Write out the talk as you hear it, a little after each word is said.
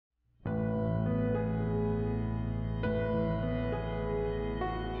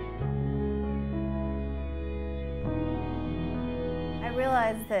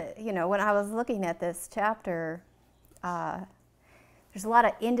realized that, when I was looking at this chapter, there's a lot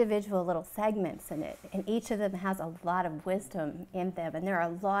of individual little segments in it, and each of them has a lot of wisdom in them, and there are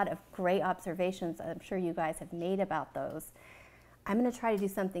a lot of great observations I'm sure you guys have made about those. I'm going to try to do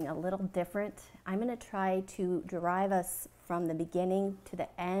something a little different. I'm going to try to derive us from the beginning to the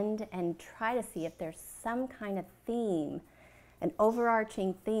end and try to see if there's some kind of theme, an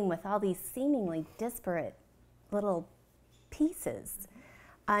overarching theme with all these seemingly disparate little pieces.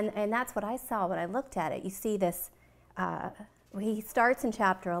 And that's what I saw when I looked at it. You see this, he starts in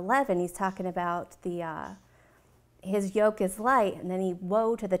chapter 11, he's talking about his yoke is light, and then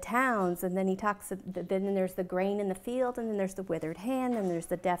woe to the towns, and then he talks, then there's the grain in the field, and then there's the withered hand, and there's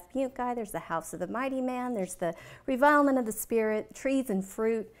the deaf mute guy, there's the house of the mighty man, there's the revilement of the spirit, trees and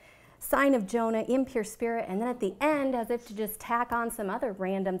fruit, sign of Jonah, impure spirit, and then at the end, as if to just tack on some other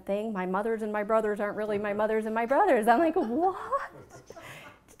random thing, my mothers and my brothers aren't really my mothers and my brothers. I'm like, what?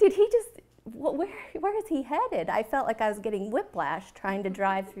 Did he just, where is he headed? I felt like I was getting whiplash trying to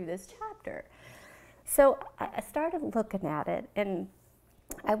drive through this chapter. So I started looking at it, and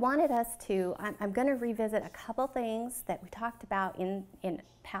I wanted us to, I'm going to revisit a couple things that we talked about in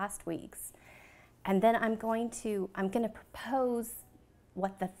past weeks, and then I'm going to propose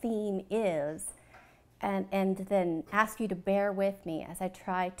what the theme is, and then ask you to bear with me as I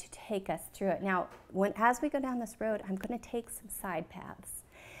try to take us through it. Now, as we go down this road, I'm going to take some side paths.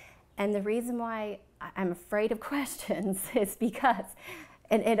 And the reason why I'm afraid of questions is because,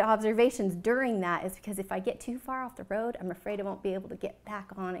 and observations during that, is because if I get too far off the road, I'm afraid I won't be able to get back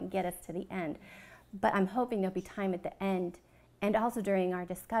on and get us to the end. But I'm hoping there'll be time at the end, and also during our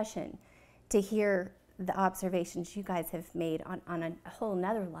discussion, to hear the observations you guys have made on a whole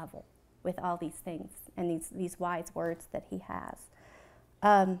nother level with all these things and these wise words that he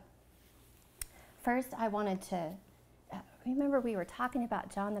has. First, I wanted to remember we were talking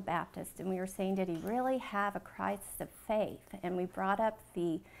about John the Baptist, and we were saying, did he really have a crisis of faith? And we brought up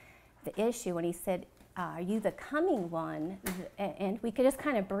the issue when he said, are you the coming one? And we could just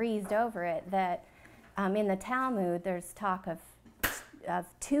kind of breezed over it that in the Talmud there's talk of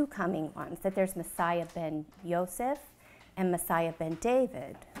two coming ones, that there's Messiah ben Yosef and Messiah ben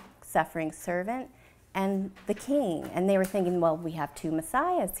David, suffering servant, and the king. And they were thinking, well, we have two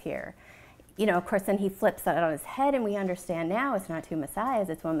Messiahs here. Of course, then he flips that on his head, and we understand now it's not two Messiahs,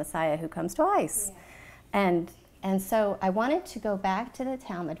 it's one Messiah who comes twice. Yeah. And so I wanted to go back to the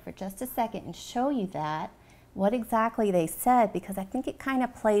Talmud for just a second and show you what exactly they said, because I think it kind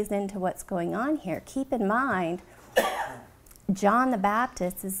of plays into what's going on here. Keep in mind, John the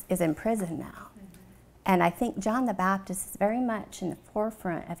Baptist is in prison now. And I think John the Baptist is very much in the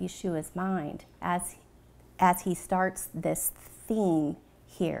forefront of Yeshua's mind as he starts this theme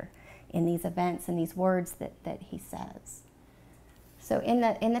here in these events and these words that he says. So in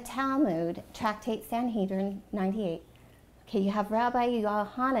the Talmud, Tractate Sanhedrin 98, okay, you have Rabbi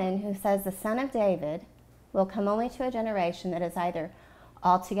Yohanan who says the son of David will come only to a generation that is either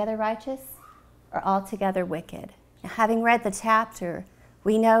altogether righteous or altogether wicked. Now, having read the chapter,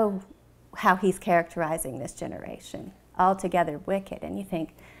 we know how he's characterizing this generation, altogether wicked. And you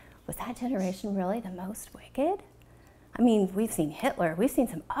think, was that generation really the most wicked? I mean, we've seen Hitler, we've seen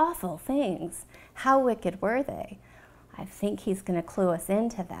some awful things. How wicked were they? I think he's going to clue us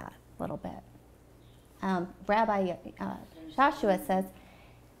into that a little bit. Rabbi Joshua says,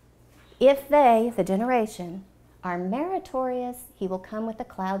 if they, the generation, are meritorious, he will come with the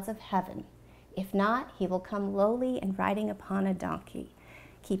clouds of heaven. If not, he will come lowly and riding upon a donkey.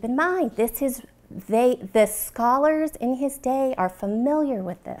 Keep in mind, the scholars in his day are familiar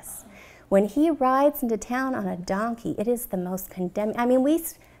with this. When he rides into town on a donkey, it is the most condemning. I mean,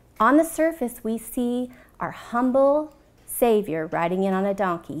 on the surface, we see our humble Savior riding in on a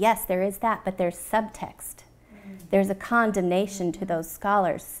donkey. Yes, there is that, but there's subtext. There's a condemnation to those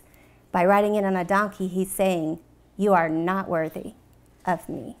scholars. By riding in on a donkey, he's saying, you are not worthy of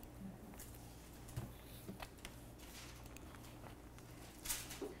me.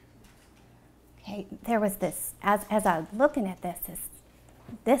 Okay, there was this, as I was looking at this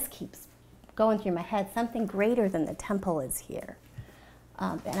keeps going through my head, something greater than the temple is here.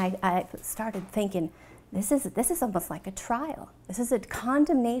 And I started thinking, this is almost like a trial. This is a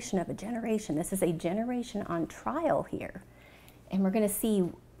condemnation of a generation. This is a generation on trial here. And we're going to see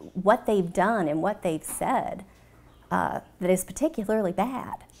what they've done and what they've said that is particularly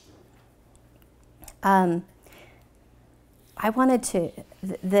bad. I wanted to,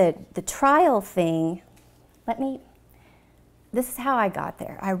 the trial thing, this is how I got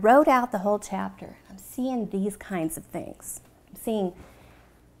there. I wrote out the whole chapter. I'm seeing these kinds of things. I'm seeing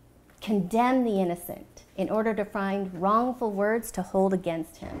condemn the innocent, in order to find wrongful words to hold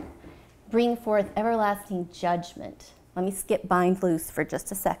against him. Bring forth everlasting judgment. Let me skip bind loose for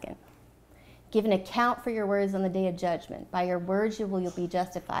just a second. Give an account for your words on the day of judgment. By your words you'll be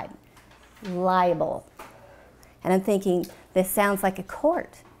justified. Liable. And I'm thinking, this sounds like a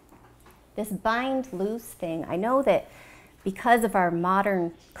court. This bind loose thing, I know that because of our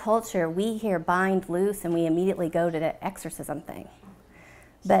modern culture, we hear bind loose and we immediately go to the exorcism thing.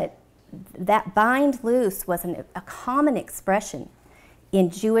 But that bind loose was a common expression in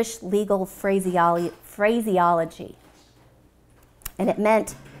Jewish legal phraseology. And it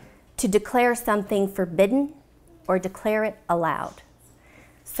meant to declare something forbidden or declare it aloud.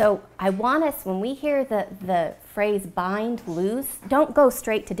 So I want us, when we hear the phrase bind loose, don't go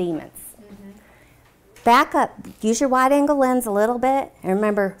straight to demons. Mm-hmm. Back up, use your wide angle lens a little bit, and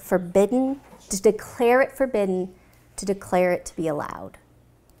remember, forbidden, to declare it forbidden, to declare it to be allowed.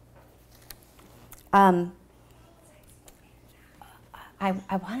 I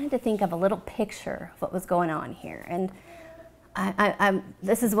wanted to think of a little picture of what was going on here, and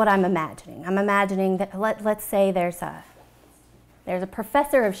this is what I'm imagining. I'm imagining that let's say there's a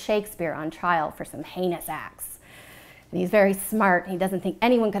professor of Shakespeare on trial for some heinous acts, and he's very smart. And he doesn't think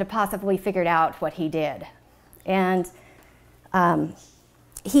anyone could have possibly figured out what he did, and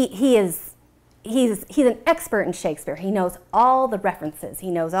he's an expert in Shakespeare. He knows all the references. He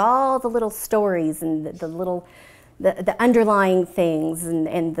knows all the little stories and the underlying things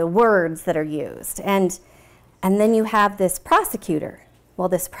and the words that are used. And then you have this prosecutor. Well,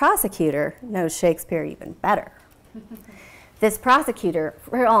 this prosecutor knows Shakespeare even better. This prosecutor,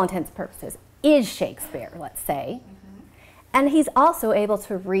 for all intents and purposes, is Shakespeare, let's say. Mm-hmm. And he's also able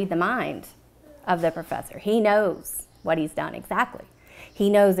to read the mind of the professor. He knows what he's done exactly.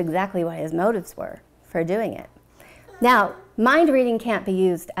 He knows exactly what his motives were for doing it. Now, mind reading can't be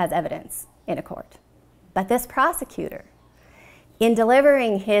used as evidence in a court. But this prosecutor, in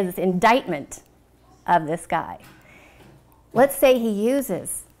delivering his indictment of this guy, let's say he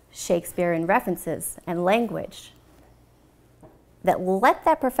uses Shakespearean references and language that let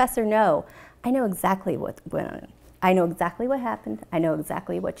that professor know, I know exactly what went on. I know exactly what happened. I know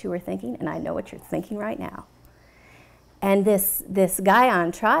exactly what you were thinking, and I know what you're thinking right now. And this guy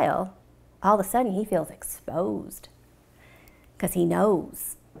on trial, all of a sudden he feels exposed because he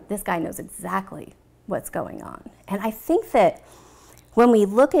knows, this guy knows exactly what's going on. And I think that when we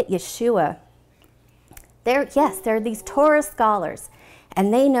look at Yeshua, there are these Torah scholars,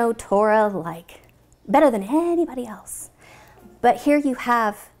 and they know Torah like better than anybody else. But here you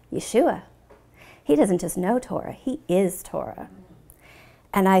have Yeshua. He doesn't just know Torah, he is Torah.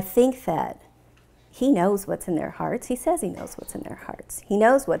 And I think that he knows what's in their hearts. He says he knows what's in their hearts. He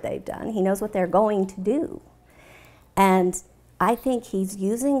knows what they've done. He knows what they're going to do. And I think he's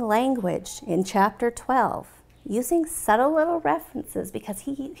using language in chapter 12, using subtle little references, because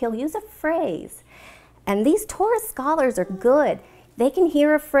he'll use a phrase. And these Torah scholars are good. They can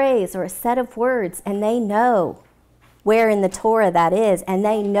hear a phrase or a set of words, and they know where in the Torah that is, and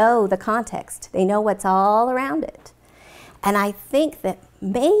they know the context. They know what's all around it. And I think that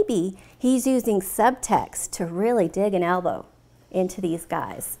maybe he's using subtext to really dig an elbow into these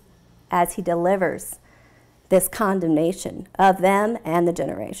guys as he delivers this condemnation of them and the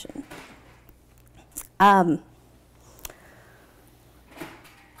generation. Of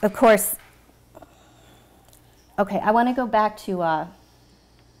course, okay, I want to go back to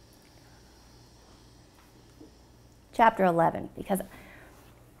chapter 11, because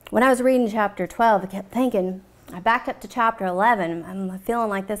when I was reading chapter 12, I kept thinking, I backed up to chapter 11, I'm feeling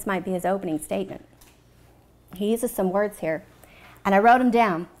like this might be his opening statement. He uses some words here, and I wrote them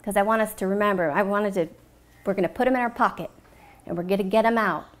down because I want us to remember. We're going to put them in our pocket, and we're going to get them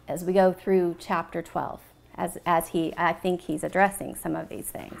out as we go through chapter 12, as I think he's addressing some of these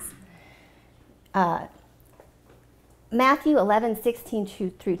things. Matthew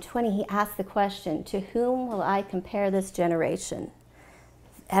 11:16 through 20, he asks the question, to whom will I compare this generation?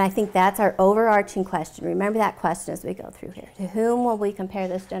 And I think that's our overarching question. Remember that question as we go through here. To whom will we compare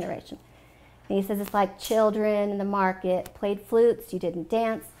this generation? And he says it's like children in the market, played flutes, you didn't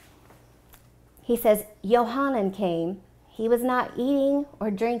dance. He says, Yohanan came, he was not eating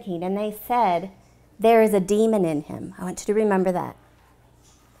or drinking, and they said, there is a demon in him. I want you to remember that.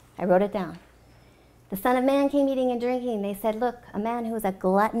 I wrote it down. The Son of Man came eating and drinking, and they said, look, a man who is a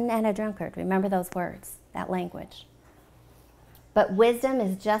glutton and a drunkard. Remember those words, that language. But wisdom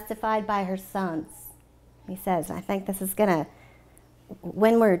is justified by her sons. He says, and I think this is going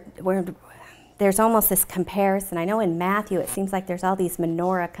to, there's almost this comparison. I know in Matthew it seems like there's all these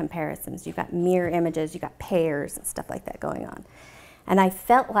menorah comparisons. You've got mirror images, you've got pairs and stuff like that going on. And I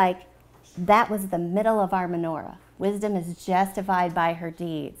felt like That was the middle of our menorah. Wisdom is justified by her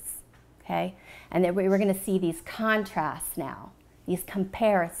deeds, okay? And then we're going to see these contrasts now, these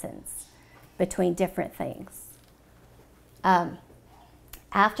comparisons between different things.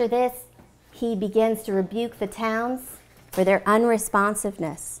 After this, he begins to rebuke the towns for their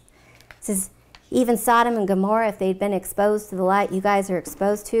unresponsiveness. It says, even Sodom and Gomorrah, if they'd been exposed to the light you guys are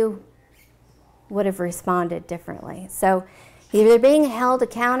exposed to, would have responded differently. So they're being held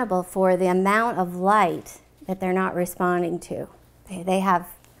accountable for the amount of light that they're not responding to. They have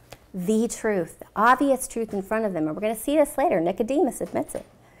the truth, the obvious truth in front of them. And we're going to see this later. Nicodemus admits it.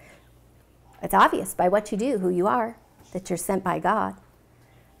 It's obvious by what you do, who you are, that you're sent by God.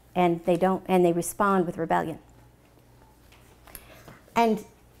 And they respond with rebellion. And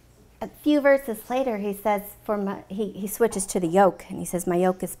a few verses later, he says, he switches to the yoke, and he says, my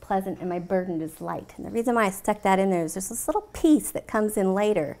yoke is pleasant and my burden is light. And the reason why I stuck that in there is there's this little piece that comes in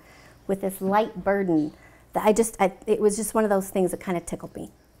later with this light burden that it was just one of those things that kind of tickled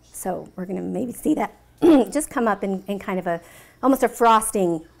me. So we're going to maybe see that just come up in kind of almost a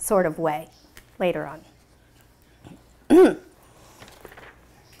frosting sort of way later on.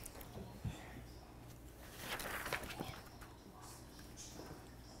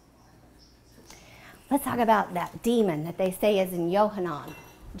 Let's talk about that demon that they say is in Yohanan,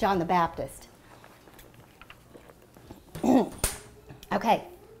 John the Baptist. Okay.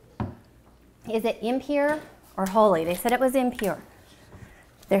 Is it impure or holy? They said it was impure.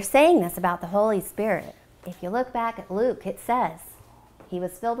 They're saying this about the Holy Spirit. If you look back at Luke, it says he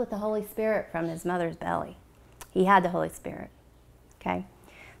was filled with the Holy Spirit from his mother's belly. He had the Holy Spirit. Okay?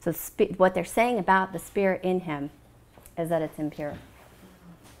 So what they're saying about the Spirit in him is that it's impure.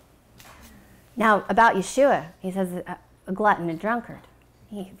 Now, about Yeshua, he says a glutton and drunkard.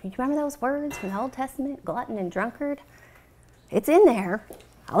 Do you remember those words from the Old Testament? Glutton and drunkard? It's in there.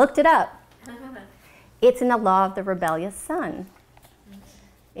 I looked it up. It's in the law of the rebellious son.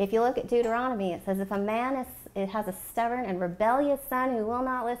 If you look at Deuteronomy, it says if a man has a stubborn and rebellious son who will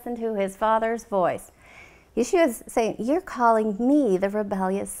not listen to his father's voice. Yeshua is saying, you're calling me the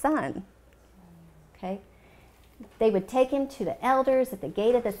rebellious son. Okay? They would take him to the elders at the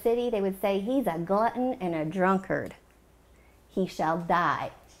gate of the city. They would say, he's a glutton and a drunkard. He shall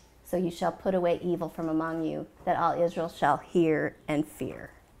die. So you shall put away evil from among you, that all Israel shall hear and fear.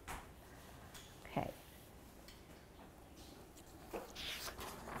 Okay.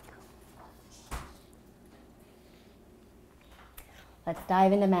 Let's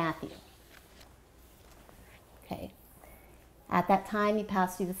dive into Matthew. Okay. At that time, he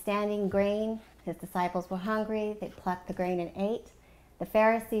passed through the standing grain. His disciples were hungry. They plucked the grain and ate. The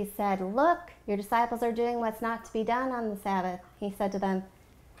Pharisees said, look, your disciples are doing what's not to be done on the Sabbath. He said to them,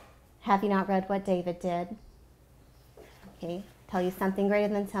 have you not read what David did? Okay, tell you something greater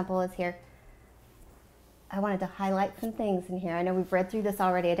than the temple is here. I wanted to highlight some things in here. I know we've read through this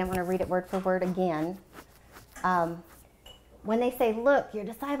already. I didn't want to read it word for word again. When they say, look, your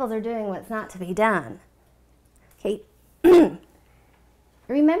disciples are doing what's not to be done. Okay,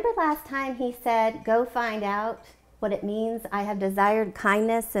 remember last time he said, go find out what it means I have desired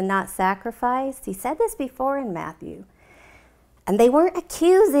kindness and not sacrifice? He said this before in Matthew. And they weren't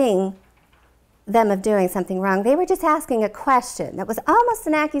accusing them of doing something wrong. They were just asking a question. That was almost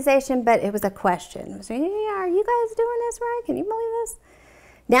an accusation, but it was a question. It was, yeah, are you guys doing this right? Can you believe this?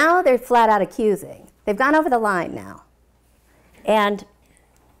 Now they're flat out accusing. They've gone over the line now. And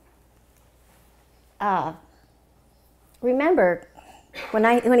remember,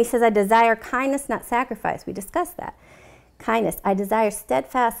 when he says, I desire kindness, not sacrifice, we discussed that. Kindness, I desire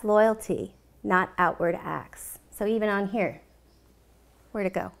steadfast loyalty, not outward acts. So even on here, where'd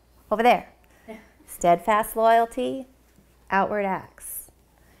it go? Over there. Steadfast loyalty, outward acts.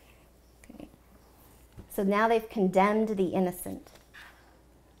 Okay. So now they've condemned the innocent.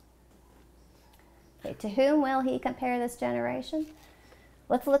 Okay, to whom will he compare this generation?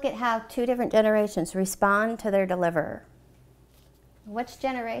 Let's look at how two different generations respond to their deliverer. Which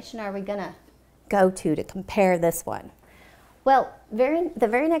generation are we going to go to compare this one? Well, the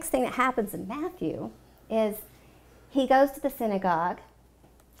very next thing that happens in Matthew is he goes to the synagogue.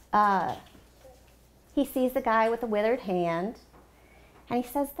 He sees the guy with a withered hand, and he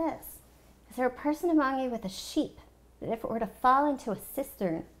says this, is there a person among you with a sheep that if it were to fall into a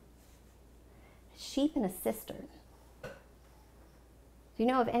cistern, a sheep in a cistern? Do you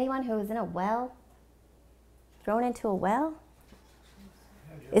know of anyone who was in a well, thrown into a well?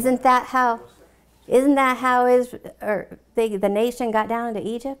 Isn't that how the nation got down into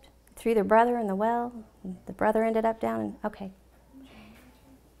Egypt? Threw their brother in the well. The brother ended up down in, okay.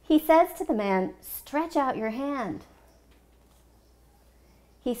 He says to the man, stretch out your hand.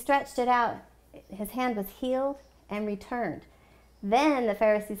 He stretched it out. His hand was healed and returned. Then the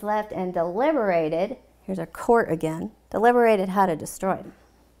Pharisees left and deliberated. Here's our court again. Deliberated how to destroy him.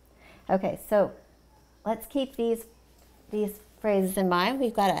 Okay, so let's keep these phrases in mind.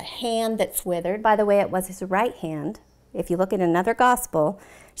 We've got a hand that's withered. By the way, it was his right hand. If you look at another gospel,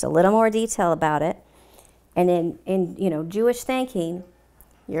 there's a little more detail about it. And in Jewish thinking,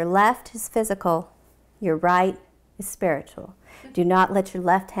 your left is physical, your right is spiritual. Do not let your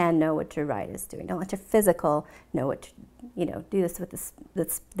left hand know what your right is doing. Don't let your physical know what, do this with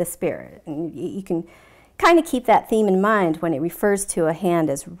the spirit. And you can kind of keep that theme in mind when it refers to a hand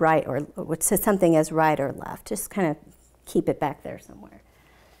as right or to something as right or left. Just kind of keep it back there somewhere.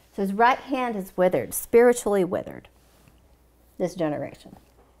 So his right hand is withered, spiritually withered, this generation.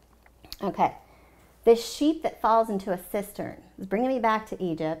 Okay. This sheep that falls into a cistern is bringing me back to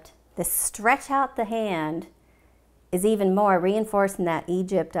Egypt. This stretch out the hand is even more reinforcing that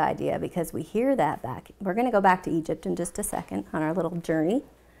Egypt idea, because we hear that back. We're going to go back to Egypt in just a second on our little journey.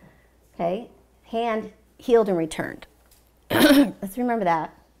 Okay, hand healed and returned. Let's remember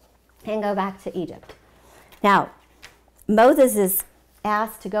that and go back to Egypt. Now, Moses is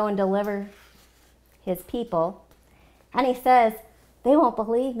asked to go and deliver his people, and he says, they won't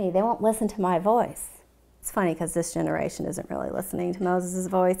believe me. They won't listen to my voice. It's funny because this generation isn't really listening to Moses'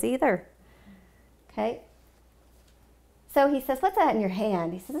 voice either. Okay? So he says, what's that in your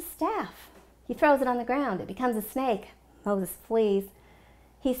hand? He says, a staff. He throws it on the ground. It becomes a snake. Moses flees.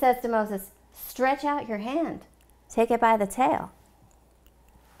 He says to Moses, stretch out your hand. Take it by the tail.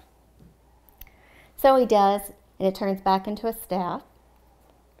 So he does, and it turns back into a staff.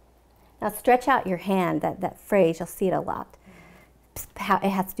 Now, stretch out your hand, that phrase, you'll see it a lot. It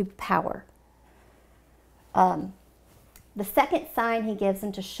has to do with power. The second sign he gives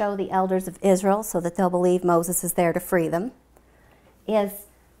them to show the elders of Israel so that they'll believe Moses is there to free them is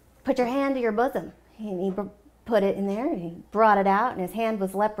put your hand to your bosom. And he put it in there, and he brought it out, and his hand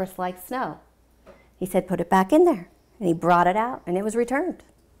was leprous like snow. He said, put it back in there. And he brought it out, and it was returned,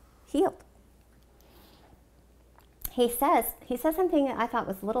 healed. He says something that I thought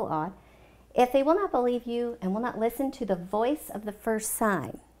was a little odd. If they will not believe you and will not listen to the voice of the first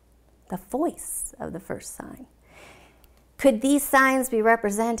sign, the voice of the first sign, could these signs be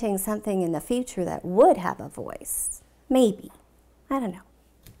representing something in the future that would have a voice? Maybe. I don't know.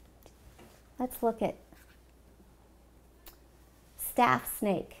 Let's look at staff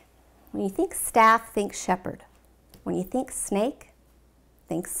snake. When you think staff, think shepherd. When you think snake,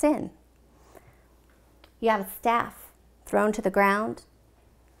 think sin. You have a staff thrown to the ground,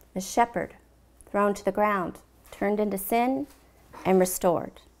 a shepherd thrown to the ground, turned into sin, and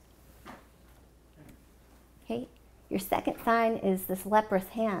restored. Okay, your second sign is this leprous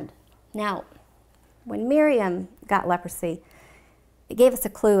hand. Now, when Miriam got leprosy, it gave us a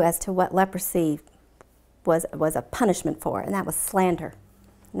clue as to what leprosy was a punishment for, and that was slander.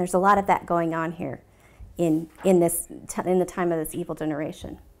 And there's a lot of that going on here in the time of this evil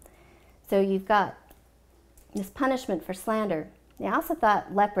generation. So you've got this punishment for slander. They also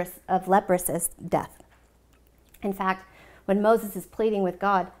thought leprous as death. In fact, when Moses is pleading with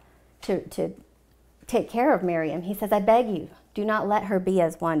God to take care of Miriam, he says, I beg you, do not let her be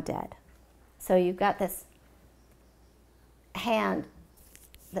as one dead. So you've got this hand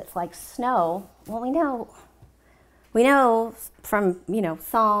that's like snow. Well, we know from,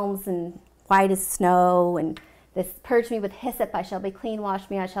 Psalms and white as snow, and this purge me with hyssop, I shall be clean, wash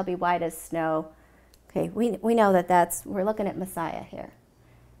me, I shall be white as snow. Okay, we know we're looking at Messiah here.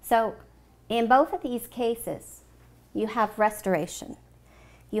 So in both of these cases, you have restoration.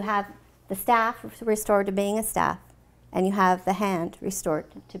 You have the staff restored to being a staff, and you have the hand restored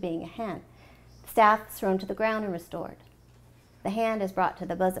to being a hand. The staff is thrown to the ground and restored. The hand is brought to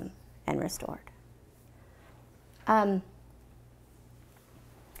the bosom and restored. How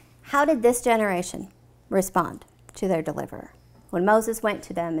did this generation respond to their deliverer? When Moses went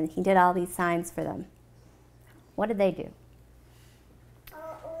to them and he did all these signs for them, what did they do?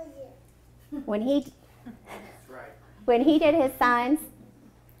 When he did his signs,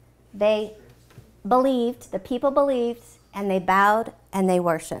 they believed, the people believed, and they bowed and they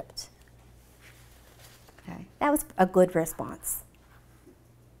worshiped. Okay, that was a good response.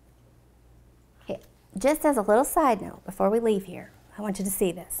 Okay, just as a little side note, before we leave here, I want you to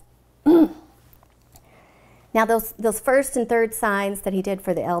see this. Now, those first and third signs that he did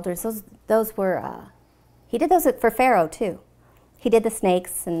for the elders, those were, he did those for Pharaoh too. He did the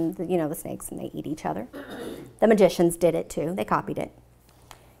snakes, and the snakes, and they eat each other. The magicians did it too. They copied it.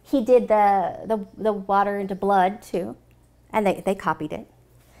 He did the water into blood too, and they copied it.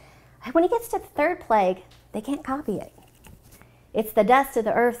 When he gets to the third plague, they can't copy it. It's the dust of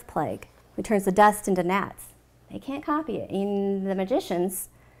the earth plague, who turns the dust into gnats. They can't copy it. And the magicians,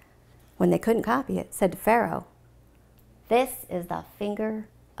 when they couldn't copy it, said to Pharaoh, this is the finger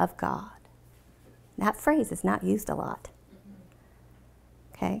of God. That phrase is not used a lot.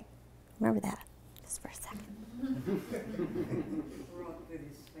 Okay? Remember that just for a second.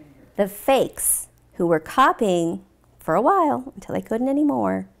 The fakes who were copying for a while until they couldn't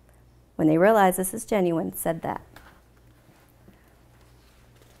anymore, when they realized this is genuine, said that.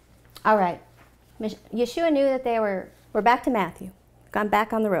 All right. Yeshua knew that we're back to Matthew, gone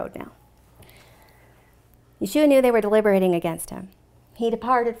back on the road now. Yeshua knew they were deliberating against him. He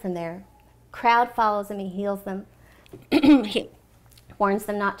departed from there. Crowd follows him. He heals them. He warns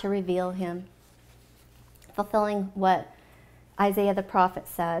them not to reveal him, fulfilling what Isaiah the prophet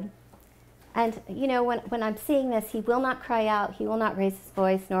said. And, you know, when I'm seeing this, he will not cry out. He will not raise his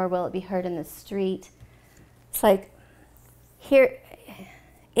voice, nor will it be heard in the street. It's like, here,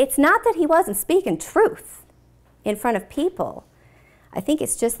 it's not that he wasn't speaking truth in front of people. I think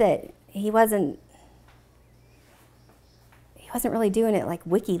it's just that he wasn't really doing it like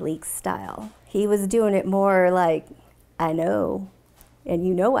WikiLeaks style. He was doing it more like, I know, and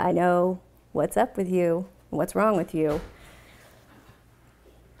you know I know what's up with you, what's wrong with you.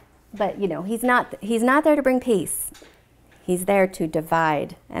 But, you know, he's not there to bring peace. He's there to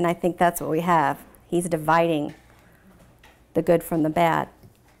divide, and I think that's what we have. He's dividing the good from the bad.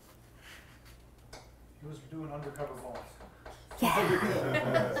 He was doing undercover boss.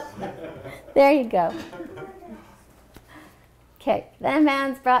 Yeah. There you go. Okay, then a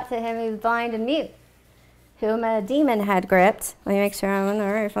man's brought to him who was blind and mute, whom a demon had gripped. Let me make sure I'm in the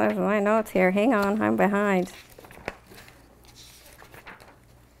right place with my notes here. Hang on, I'm behind.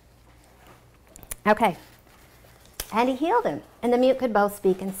 Okay. And he healed him. And the mute could both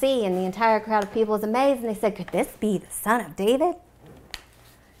speak and see, and the entire crowd of people was amazed, and they said, could this be the son of David?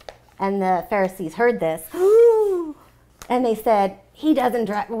 And the Pharisees heard this, and they said, he doesn't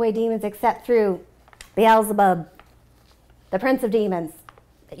drive away demons except through Beelzebub, the prince of demons.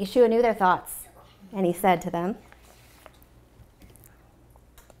 But Yeshua knew their thoughts, and he said to them,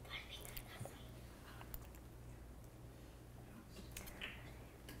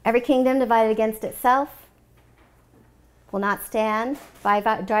 every kingdom divided against itself will not stand. Drive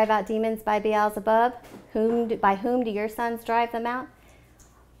out demons by Beelzebub. By whom do your sons drive them out?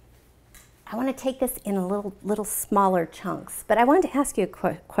 I want to take this in a little smaller chunks, but I wanted to ask you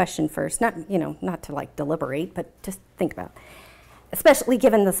a question first. Not to like deliberate, but just think about. Especially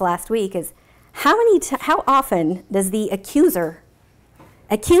given this last week, is how often does the accuser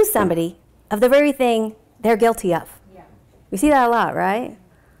accuse somebody of the very thing they're guilty of? Yeah. We see that a lot, right?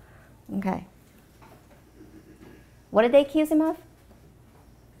 Okay. What did they accuse him of?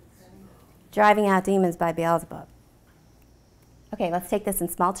 Driving out demons by Beelzebub. Okay, let's take this in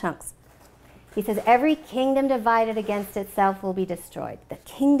small chunks. He says, every kingdom divided against itself will be destroyed. The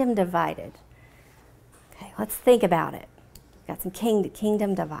kingdom divided. Okay, let's think about it. Got some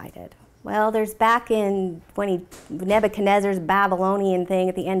kingdom divided. Well, there's back in Nebuchadnezzar's Babylonian thing,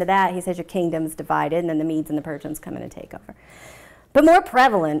 at the end of that, he says your kingdom's divided, and then the Medes and the Persians come in and take over. But more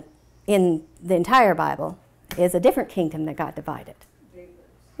prevalent in the entire Bible is a different kingdom that got divided.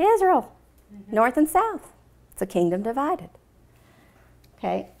 Israel, north and south. It's a kingdom divided.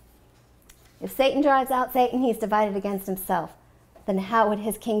 Okay? If Satan drives out Satan, he's divided against himself. Then how would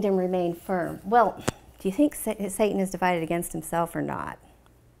his kingdom remain firm? Well, do you think Satan is divided against himself or not?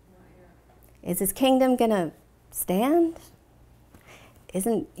 Is his kingdom going to stand?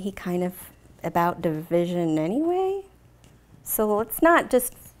 Isn't he kind of about division anyway? So let's not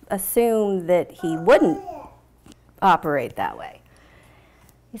just assume that he wouldn't operate that way.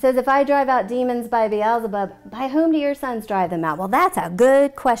 He says, if I drive out demons by Beelzebub, by whom do your sons drive them out? Well, that's a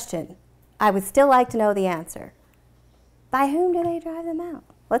good question. I would still like to know the answer. By whom do they drive them out?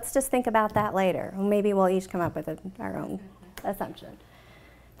 Let's just think about that later. Maybe we'll each come up with our own assumption.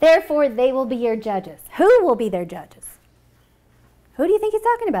 Therefore, they will be your judges. Who will be their judges? Who do you think he's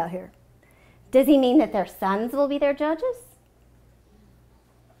talking about here? Does he mean that their sons will be their judges?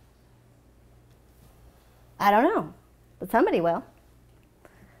 I don't know, but somebody will.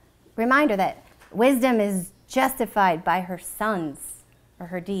 Reminder that wisdom is justified by her sons or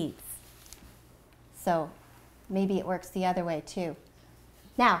her deeds. So maybe it works the other way too.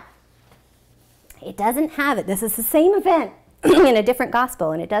 Now, it doesn't have it. This is the same event in a different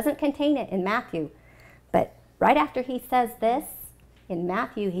gospel, and it doesn't contain it in Matthew. But right after he says this, in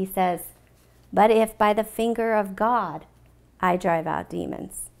Matthew he says, but if by the finger of God I drive out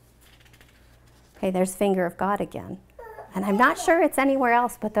demons. Okay, there's finger of God again. And I'm not sure it's anywhere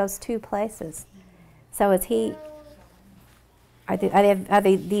else but those two places. So is he Are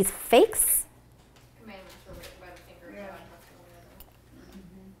they these fakes? Commandments were written by the finger of God.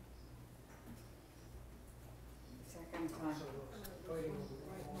 Second time.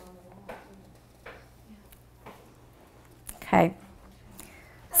 Okay.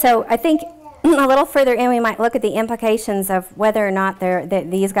 So I think a little further in we might look at the implications of whether or not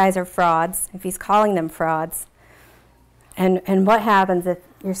that these guys are frauds, if he's calling them frauds, and what happens if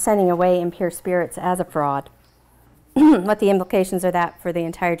you're sending away impure spirits as a fraud. What the implications are that for the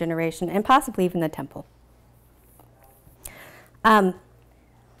entire generation and possibly even the temple. Let's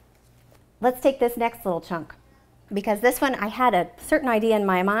take this next little chunk, because this one I had a certain idea in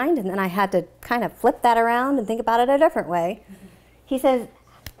my mind and then I had to kind of flip that around and think about it a different way. He says,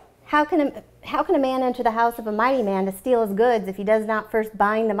 how can a man enter the house of a mighty man to steal his goods if he does not first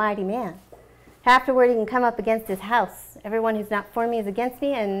bind the mighty man? Afterward he can come up against his house. Everyone who's not for me is against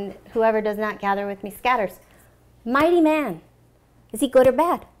me, and whoever does not gather with me scatters. Mighty man, is he good or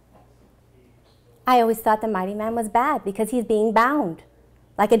bad? I always thought the mighty man was bad because he's being bound,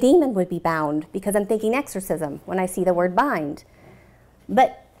 like a demon would be bound, because I'm thinking exorcism when I see the word bind.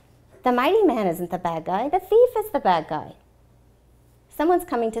 But the mighty man isn't the bad guy. The thief is the bad guy. Someone's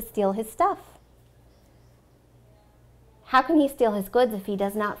coming to steal his stuff. How can he steal his goods if he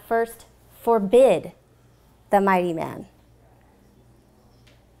does not first forbid the mighty man?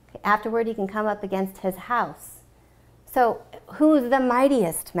 Afterward, he can come up against his house. So, who's the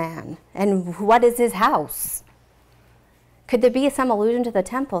mightiest man, and what is his house? Could there be some allusion to the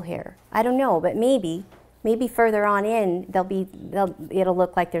temple here? I don't know, but maybe further on in, it'll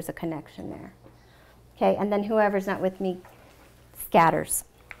look like there's a connection there. Okay, and then whoever's not with me scatters.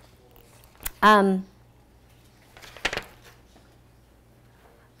 Okay,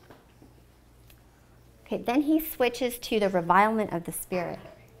 then he switches to the revilement of the Spirit.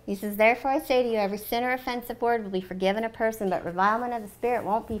 He says, therefore I say to you, every sin or offensive word will be forgiven a person, but revilement of the Spirit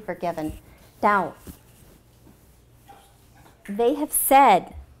won't be forgiven. Now, they have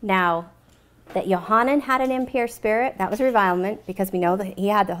said now that Yohanan had an impure spirit. That was revilement, because we know that he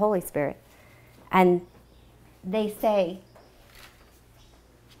had the Holy Spirit. And they say,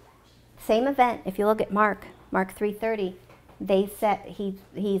 same event, if you look at Mark 3:30, they said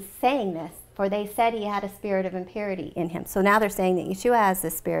he's saying this, for they said he had a spirit of impurity in him. So now they're saying that Yeshua has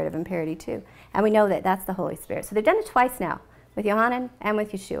this spirit of impurity too. And we know that that's the Holy Spirit. So they've done it twice now, with Yohanan and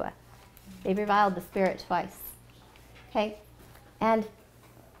with Yeshua. They've reviled the Spirit twice. Okay? And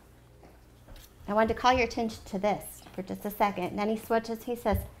I wanted to call your attention to this for just a second. And then he switches, he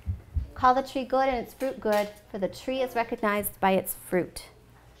says, call the tree good and its fruit good, for the tree is recognized by its fruit.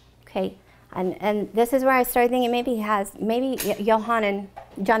 Okay? And this is where I started thinking maybe Yohanan,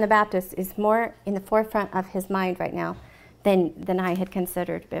 John the Baptist, is more in the forefront of his mind right now than I had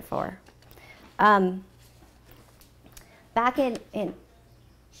considered before. Back in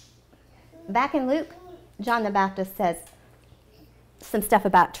Luke, John the Baptist says some stuff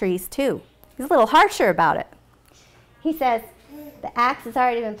about trees too. He's a little harsher about it. He says, the axe has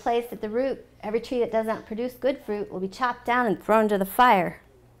already been placed at the root. Every tree that does not produce good fruit will be chopped down and thrown into the fire.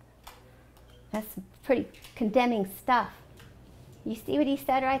 That's pretty condemning stuff. You see what he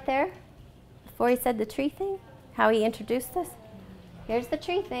said right there? Before he said the tree thing? How he introduced this? Here's the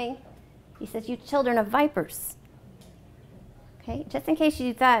tree thing. He says, you children of vipers. Okay, just in case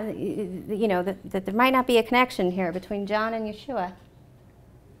you thought, that there might not be a connection here between John and Yeshua.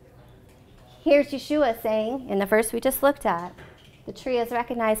 Here's Yeshua saying, in the verse we just looked at, the tree is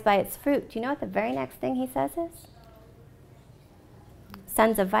recognized by its fruit. Do you know what the very next thing he says is?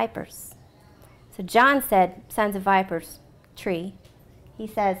 Sons of vipers. So John said, sons of vipers, tree. He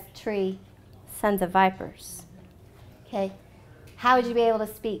says, tree, sons of vipers. Okay? How would you be able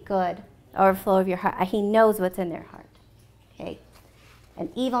to speak good? Overflow of your heart. He knows what's in their heart. Okay? An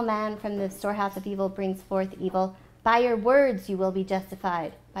evil man from the storehouse of evil brings forth evil. By your words you will be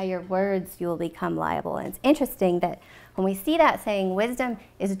justified. By your words you will become liable. And it's interesting that when we see that saying wisdom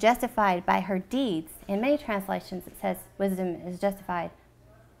is justified by her deeds, in many translations it says wisdom is justified.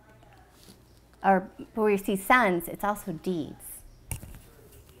 Or where you see sons, it's also deeds.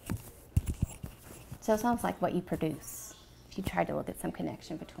 So it's almost like what you produce, if you try to look at some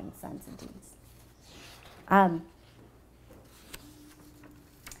connection between sons and deeds. I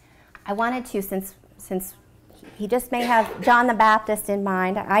wanted to, since he just may have John the Baptist in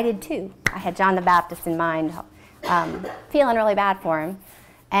mind. I did too. I had John the Baptist in mind, feeling really bad for him.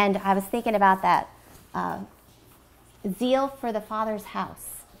 And I was thinking about that zeal for the Father's house.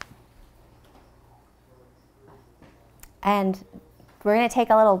 And we're going to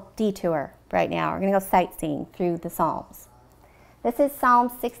take a little detour right now. We're going to go sightseeing through the Psalms. This is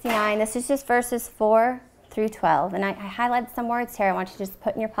Psalm 69. This is just verses 4 through 12. And I highlighted some words here I want you to just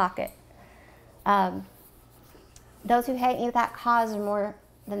put in your pocket. Those who hate me without cause are more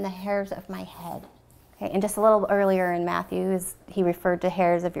than the hairs of my head. Okay, and just a little earlier in Matthew, he referred to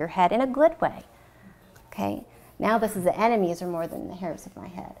hairs of your head in a good way. Okay, now this is the enemies are more than the hairs of my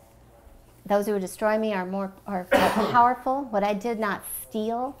head. Those who would destroy me are more powerful. What I did not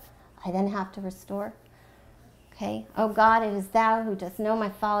steal, I then have to restore. Okay, oh God, it is thou who dost know my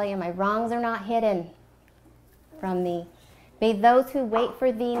folly, and my wrongs are not hidden from thee. May those who wait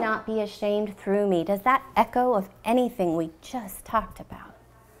for thee not be ashamed through me. Does that echo of anything we just talked about?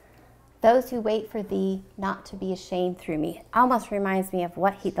 Those who wait for thee not to be ashamed through me. It almost reminds me of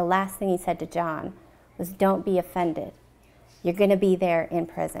the last thing he said to John was, don't be offended. You're going to be there in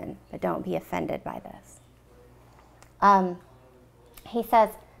prison, but don't be offended by this. He says,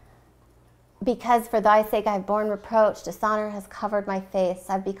 because for thy sake I have borne reproach, dishonor has covered my face.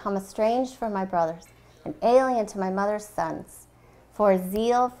 I've become estranged from my brothers, an alien to my mother's sons. For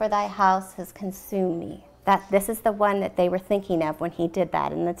zeal for thy house has consumed me. This is the one that they were thinking of when he did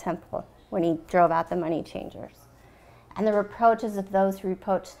that in the temple, when he drove out the money changers. And the reproaches of those who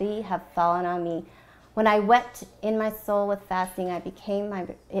reproach thee have fallen on me. When I wept in my soul with fasting, it became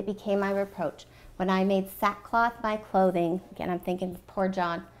my reproach. When I made sackcloth my clothing, again I'm thinking of poor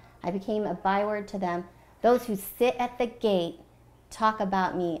John, I became a byword to them. Those who sit at the gate talk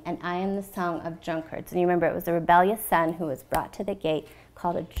about me, and I am the song of drunkards. And you remember, it was a rebellious son who was brought to the gate,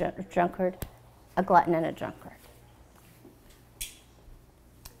 called a drunkard, a glutton, and a drunkard.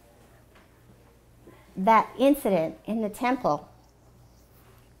 That incident in the temple,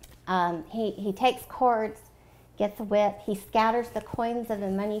 he takes cords, gets a whip, he scatters the coins of the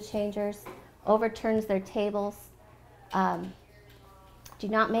money changers, overturns their tables. Do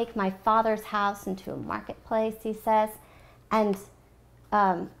not make my father's house into a marketplace, he says. And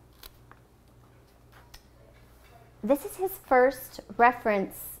this is his first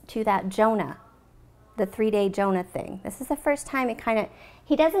reference to that Jonah, the 3-day Jonah thing. This is the first time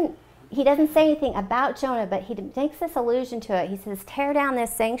he doesn't say anything about Jonah, but he makes this allusion to it. He says, tear down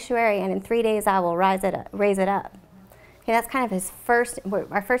this sanctuary, and in 3 days I will raise it up. Okay, that's kind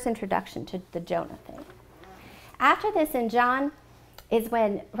of our first introduction to the Jonah thing. After this in John is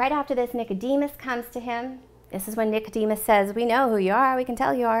when, right after this, Nicodemus comes to him. This is when Nicodemus says, we know who you are, we can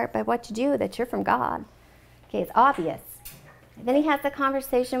tell you are by what you do that you're from God. Okay, it's obvious. And then he has the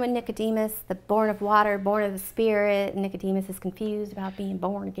conversation with Nicodemus, the born of water, born of the Spirit. And Nicodemus is confused about being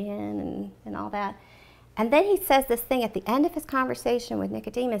born again and all that. And then he says this thing at the end of his conversation with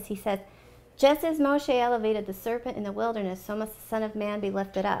Nicodemus. He says, just as Moshe elevated the serpent in the wilderness, so must the Son of Man be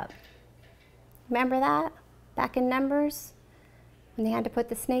lifted up. Remember that? Back in Numbers? When they had to put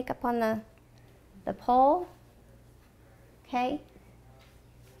the snake up on the pole? Okay?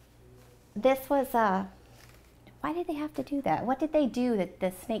 This was, why did they have to do that? What did they do that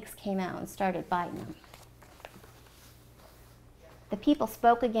the snakes came out and started biting them? The people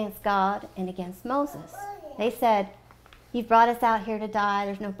spoke against God and against Moses. They said, you've brought us out here to die.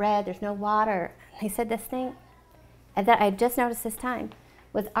 There's no bread. There's no water. They said this thing, and that I just noticed this time,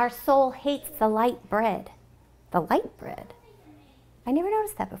 was our soul hates the light bread. The light bread. I never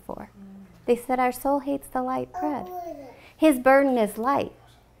noticed that before. They said our soul hates the light bread. His burden is light,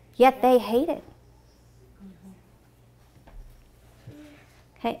 yet they hate it.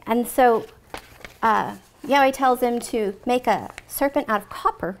 Okay, and so Yahweh tells them to make a serpent out of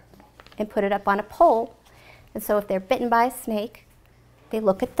copper and put it up on a pole. And so if they're bitten by a snake, they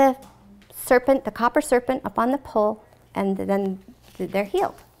look at the serpent, the copper serpent up on the pole, and then they're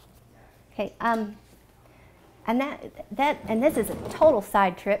healed. Okay, and this is a total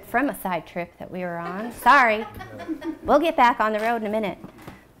side trip from a side trip that we were on. Sorry, we'll get back on the road in a minute.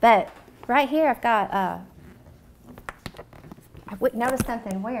 But right here, I've got. I noticed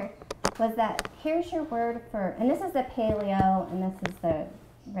something weird. Was that here's your word for, and this is the paleo, and this is the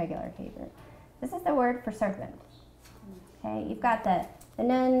regular Hebrew. This is the word for serpent. Okay, you've got the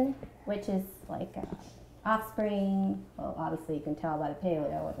nun, which is like offspring. Well, obviously you can tell by the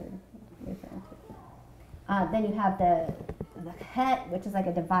paleo what they're referring to. Then you have the het, which is like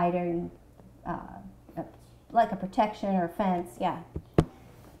a divider, like a protection or fence, yeah.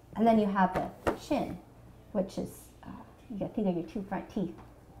 And then you have the shin, which is, you gotta think of your two front teeth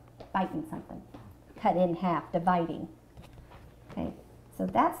biting something, cut in half, dividing. Okay, so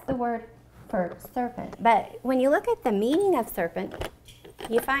that's the word for serpent. But when you look at the meaning of serpent,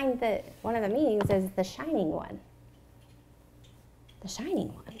 you find that one of the meanings is the shining one. The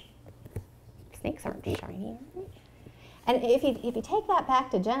shining one. Snakes aren't shiny. And if you take that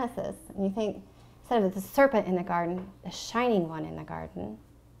back to Genesis, and you think, instead of the serpent in the garden, the shining one in the garden,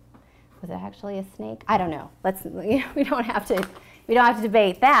 Was it actually a snake? I don't know. We don't have to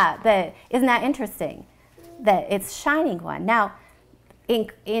debate that, but isn't that interesting that it's shining one? Now,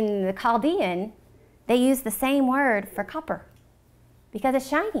 in the Chaldean, they use the same word for copper because it's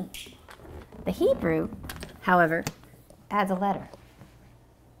shining. The Hebrew, however, adds a letter.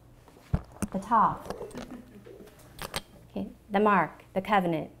 The Tav. Okay, the mark, the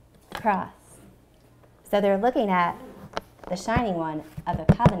covenant, the cross. So they're looking at the shining one of a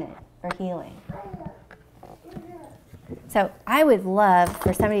covenant for healing. So I would love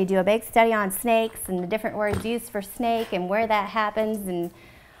for somebody to do a big study on snakes and the different words used for snake and where that happens and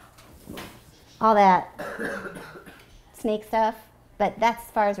all that snake stuff. But that's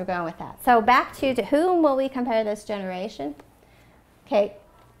as far as we're going with that. So back to whom will we compare this generation? Okay,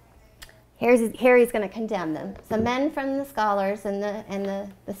 here he's going to condemn them. So men from the scholars and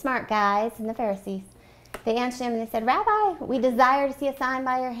the smart guys and the Pharisees, they answered him and they said, Rabbi, we desire to see a sign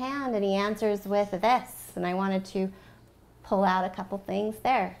by your hand. And he answers with this. And I wanted to pull out a couple things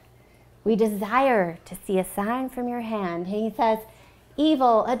there. We desire to see a sign from your hand. And he says,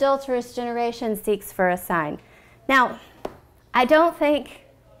 evil, adulterous generation seeks for a sign. Now, I don't think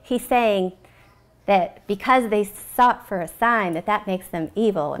he's saying that because they sought for a sign that makes them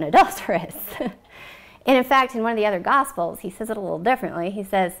evil and adulterous. And in fact, in one of the other Gospels, he says it a little differently. He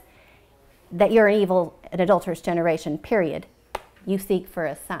says that you're an evil and adulterous generation, period. You seek for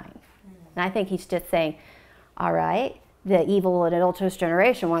a sign. And I think he's just saying, all right, the evil and adulterous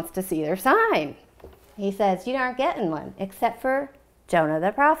generation wants to see their sign. He says, you aren't getting one, except for Jonah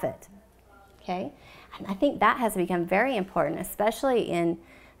the prophet. Okay? And I think that has become very important, especially in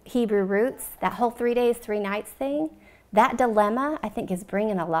Hebrew roots. That whole 3 days, 3 nights thing, that dilemma, I think, is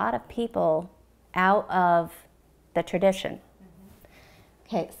bringing a lot of people out of the tradition.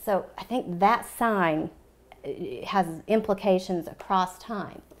 Okay, so I think that sign has implications across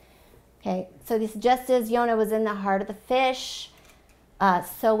time. Okay, so this, just as Jonah was in the heart of the fish,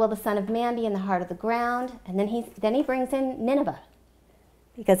 so will the Son of Man be in the heart of the ground. And then he brings in Nineveh,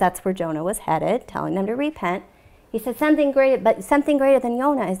 because that's where Jonah was headed, telling them to repent. He said something greater than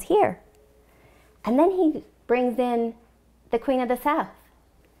Jonah is here. And then he brings in the Queen of the South.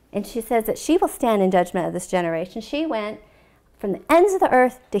 And she says that she will stand in judgment of this generation. She went from the ends of the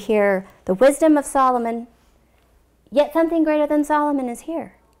earth to hear the wisdom of Solomon, yet something greater than Solomon is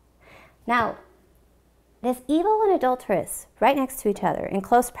here. Now, this evil and adulterous right next to each other in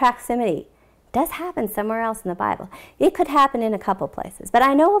close proximity does happen somewhere else in the Bible. It could happen in a couple places, but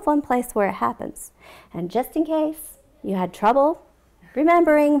I know of one place where it happens. And just in case you had trouble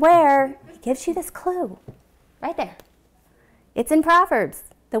remembering where, he gives you this clue right there. It's in Proverbs,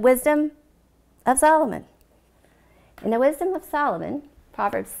 the wisdom of Solomon. In the wisdom of Solomon,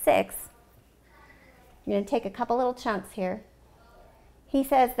 Proverbs 6, I'm going to take a couple little chunks here. He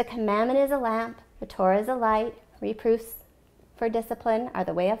says, the commandment is a lamp, the Torah is a light, reproofs for discipline are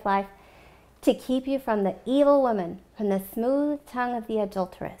the way of life, to keep you from the evil woman, from the smooth tongue of the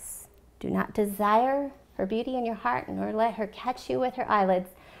adulteress. Do not desire her beauty in your heart, nor let her catch you with her eyelids,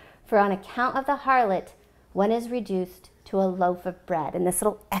 for on account of the harlot, one is reduced to a loaf of bread. And this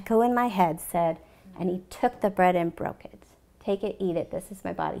little echo in my head said, and he took the bread and broke it. Take it, eat it, this is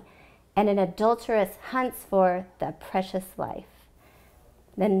my body. And an adulteress hunts for the precious life.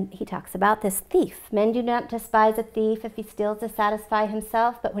 Then he talks about this thief. Men do not despise a thief if he steals to satisfy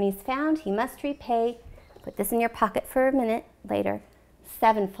himself, but when he's found, he must repay, put this in your pocket for a minute later,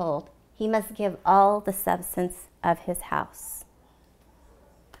 sevenfold. He must give all the substance of his house.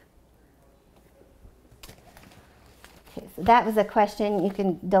 Okay, so that was a question you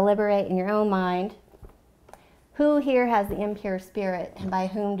can deliberate in your own mind. Who here has the impure spirit, and by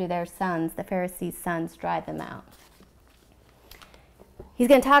whom do their sons, the Pharisees' sons, drive them out? He's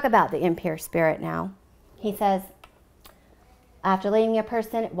going to talk about the impure spirit now. He says, after leaving a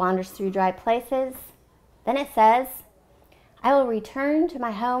person, it wanders through dry places. Then it says, I will return to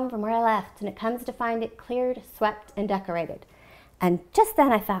my home from where I left, and it comes to find it cleared, swept, and decorated. And just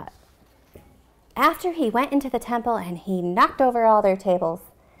then I thought, after he went into the temple and he knocked over all their tables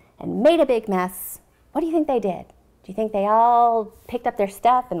and made a big mess, what do you think they did? Do you think they all picked up their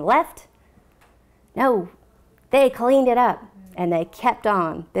stuff and left? No, they cleaned it up. And they kept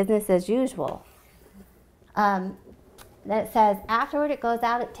on, business as usual. Then it says, afterward it goes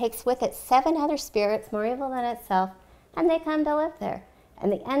out, it takes with it 7 other spirits more evil than itself, and they come to live there.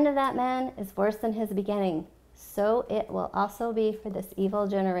 And the end of that man is worse than his beginning. So it will also be for this evil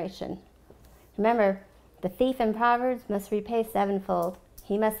generation. Remember, the thief in Proverbs must repay sevenfold.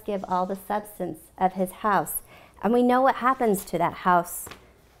 He must give all the substance of his house. And we know what happens to that house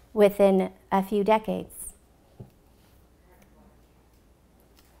within a few decades.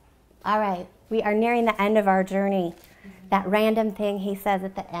 All right, we are nearing the end of our journey. That random thing he says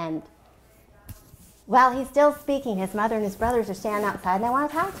at the end. While he's still speaking, his mother and his brothers are standing outside and they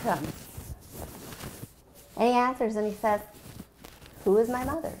want to talk to him. And he answers and he says, who is my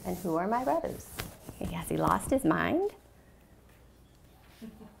mother and who are my brothers? Has he lost his mind?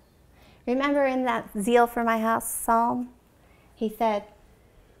 Remember in that Zeal for My House psalm, he said,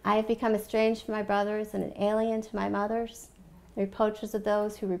 I have become estranged from my brothers and an alien to my mothers. The reproaches of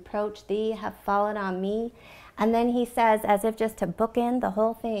those who reproach thee have fallen on me. And then he says, as if just to bookend the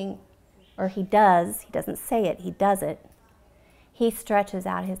whole thing, or he doesn't say it, he does it. He stretches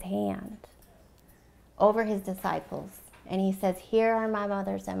out his hand over his disciples. And he says, here are my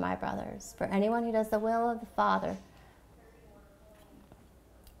mothers and my brothers. For anyone who does the will of the Father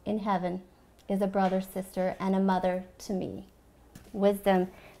in heaven is a brother, sister, and a mother to me. Wisdom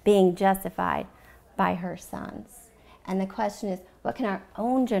being justified by her sons. And the question is, what can our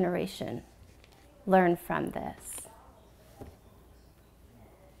own generation learn from this?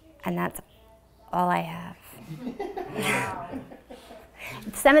 And that's all I have.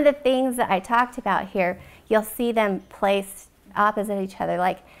 Some of the things that I talked about here, you'll see them placed opposite each other.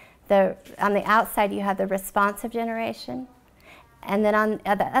 Like on the outside, you have the responsive generation. And then on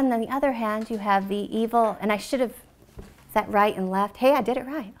the other hand, you have the evil, and I should have, is that right and left? Hey, I did it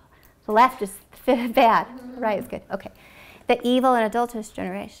right. The left is bad. Right is good. Okay. The evil and adulterous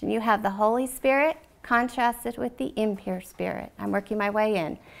generation. You have the Holy Spirit contrasted with the impure spirit. I'm working my way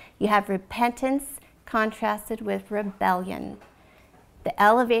in. You have repentance contrasted with rebellion. The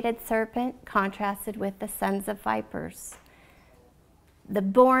elevated serpent contrasted with the sons of vipers. The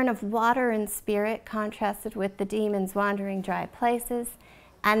born of water and spirit contrasted with the demons wandering dry places.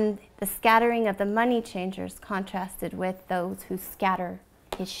 And the scattering of the money changers contrasted with those who scatter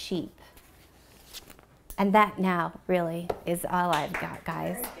his sheep. And that now really is all I've got,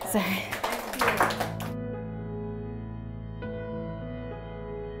 guys. Sorry.